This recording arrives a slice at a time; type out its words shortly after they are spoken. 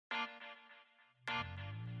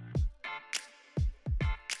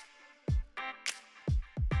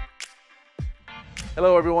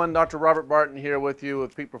Hello everyone, Dr. Robert Barton here with you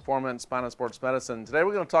with Peak Performance Spine and Sports Medicine. Today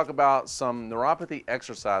we're going to talk about some neuropathy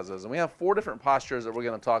exercises, and we have 4 different postures that we're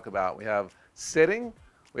going to talk about. We have sitting,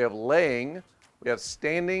 we have laying, we have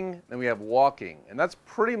standing, and we have walking. And that's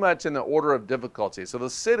pretty much in the order of difficulty. So the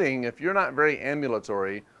sitting, if you're not very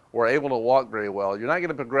ambulatory or able to walk very well, you're not going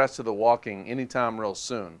to progress to the walking anytime real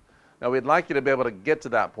soon. Now we'd like you to be able to get to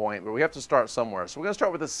that point, but we have to start somewhere. So we're going to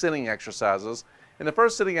start with the sitting exercises. And the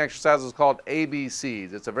first sitting exercise is called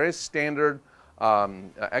ABCs. It's a very standard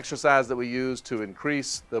exercise that we use to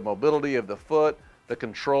increase the mobility of the foot, the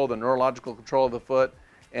neurological control of the foot,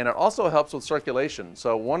 and it also helps with circulation.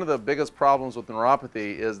 So one of the biggest problems with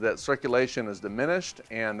neuropathy is that circulation is diminished,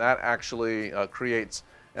 and that actually creates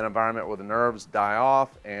an environment where the nerves die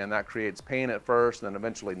off, and that creates pain at first, and then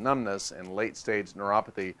eventually numbness and late-stage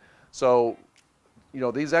neuropathy. So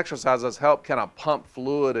these exercises help kind of pump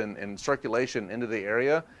fluid and circulation into the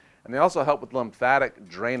area, and they also help with lymphatic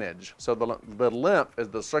drainage. So the lymph is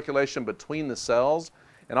the circulation between the cells,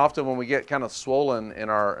 and often when we get kind of swollen in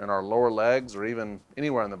our lower legs or even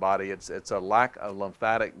anywhere in the body, it's a lack of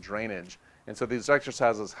lymphatic drainage. And so these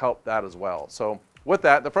exercises help that as well. So with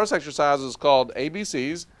that, the first exercise is called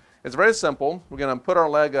ABCs. It's very simple. We're going to put our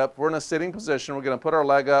leg up. We're in a sitting position. We're going to put our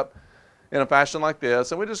leg up in a fashion like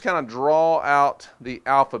this, and we just kind of draw out the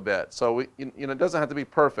alphabet. So it doesn't have to be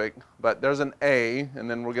perfect, but there's an A, and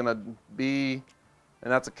then we're going to B, and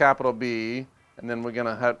that's a capital B, and then we're going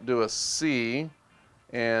to do a C,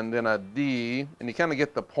 and then a D, and you kind of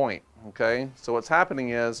get the point, okay? So what's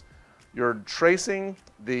happening is you're tracing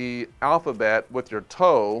the alphabet with your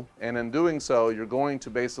toe, and in doing so, you're going to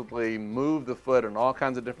basically move the foot in all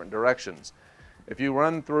kinds of different directions. If you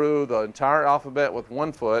run through the entire alphabet with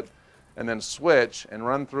one foot, and then switch and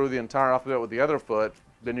run through the entire alphabet with the other foot,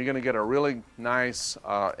 then you're going to get a really nice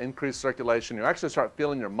increased circulation. You actually start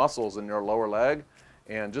feeling your muscles in your lower leg,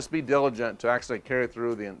 and just be diligent to actually carry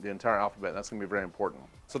through the entire alphabet. That's going to be very important.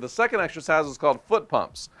 So the second exercise is called foot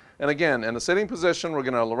pumps. And again, in a sitting position, we're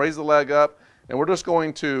going to raise the leg up, and we're just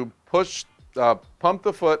going to pump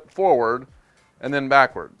the foot forward and then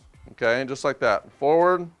backward. Okay, just like that.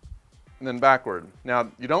 Forward, and then backward.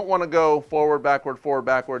 Now, you don't want to go forward,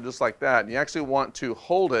 backward, just like that. You actually want to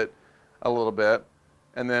hold it a little bit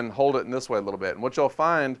and then hold it in this way a little bit. And what you'll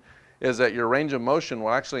find is that your range of motion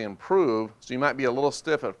will actually improve. So you might be a little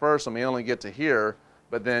stiff at first and may only get to here,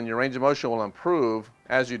 but then your range of motion will improve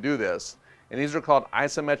as you do this. And these are called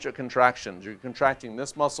isometric contractions. You're contracting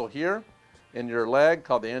this muscle here in your leg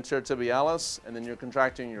called the anterior tibialis, and then you're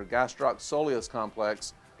contracting your gastrocsoleus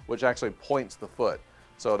complex, which actually points the foot.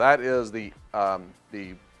 So that is the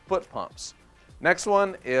foot pumps. Next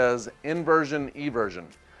one is inversion, eversion.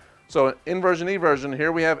 So inversion, eversion,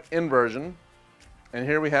 here we have inversion, and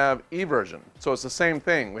here we have eversion. So it's the same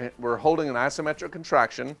thing. We're holding an isometric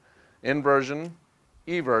contraction, inversion,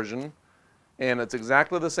 eversion, and it's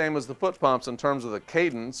exactly the same as the foot pumps in terms of the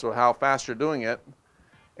cadence or how fast you're doing it,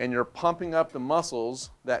 and you're pumping up the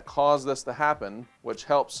muscles that cause this to happen, which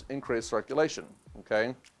helps increase circulation,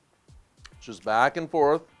 okay? Just back and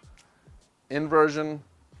forth, inversion,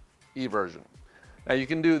 eversion. Now you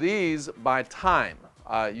can do these by time.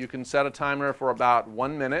 You can set a timer for about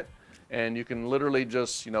 1 minute, and you can literally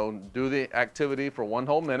just do the activity for 1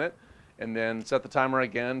 whole minute, and then set the timer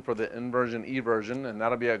again for the inversion, eversion, and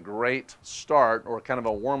that'll be a great start or kind of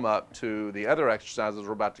a warm-up to the other exercises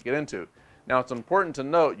we're about to get into. Now it's important to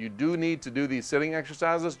note you do need to do these sitting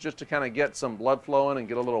exercises just to kind of get some blood flowing and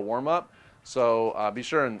get a little warm-up. So be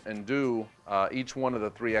sure and do each one of the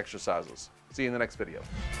 3 exercises. See you in the next video.